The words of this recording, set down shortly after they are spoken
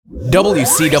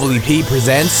WCWP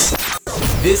presents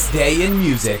This Day in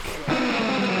Music.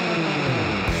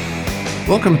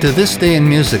 Welcome to This Day in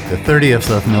Music, the 30th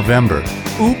of November.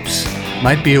 Oops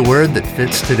might be a word that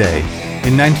fits today.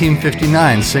 In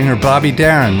 1959, singer Bobby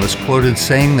Darin was quoted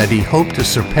saying that he hoped to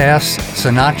surpass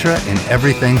Sinatra in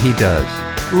everything he does.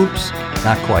 Oops,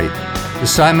 not quite. The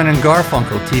Simon and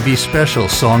Garfunkel TV special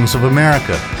Songs of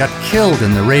America got killed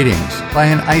in the ratings by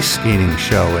an ice skating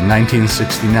show in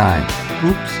 1969.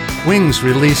 Oops. Wings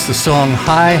released the song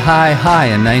High, High, High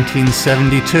in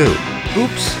 1972.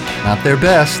 Oops, not their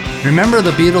best. Remember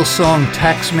the Beatles song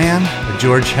Taxman, a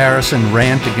George Harrison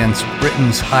rant against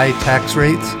Britain's high tax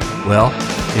rates? Well,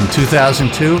 in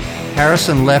 2002,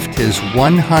 Harrison left his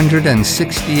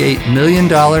 $168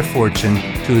 million fortune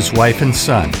to his wife and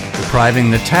son, depriving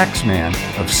the taxman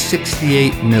of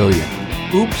 $68 million.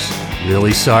 Oops,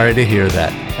 really sorry to hear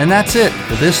that. And that's it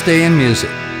for This Day in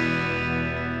Music.